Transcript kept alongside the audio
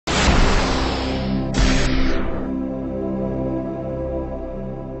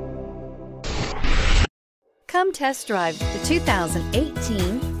Come test drive the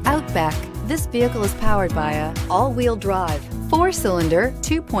 2018 Outback. This vehicle is powered by a all-wheel drive, 4-cylinder,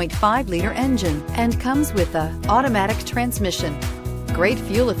 2.5-liter engine and comes with a automatic transmission. Great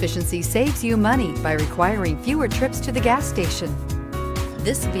fuel efficiency saves you money by requiring fewer trips to the gas station.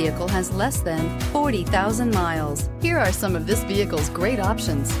 This vehicle has less than 40,000 miles. Here are some of this vehicle's great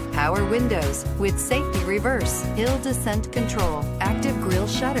options: power windows with safety reverse, hill descent control, active grille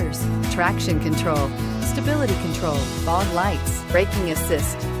shutters, traction control, stability control, fog lights, braking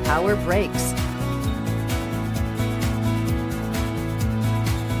assist, power brakes.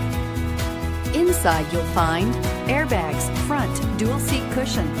 Inside you'll find airbags, front, dual seat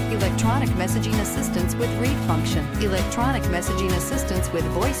cushion, electronic messaging assistance with read function, electronic messaging assistance with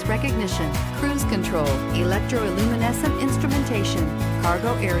voice recognition, cruise control, electroluminescent instrumentation,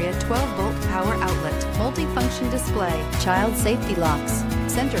 cargo area 12-volt power outlet, multifunction display, child safety locks,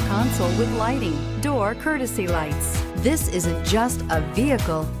 center console with lighting, door courtesy lights. This isn't just a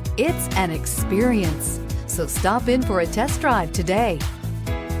vehicle, it's an experience. So stop in for a test drive today.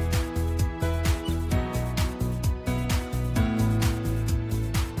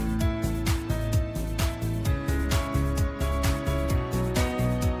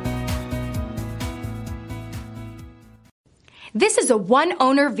 This is a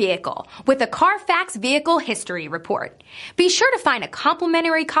one-owner vehicle with a CARFAX Vehicle History Report. Be sure to find a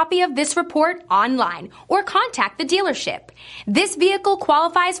complimentary copy of this report online or contact the dealership. This vehicle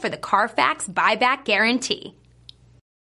qualifies for the CARFAX Buyback Guarantee.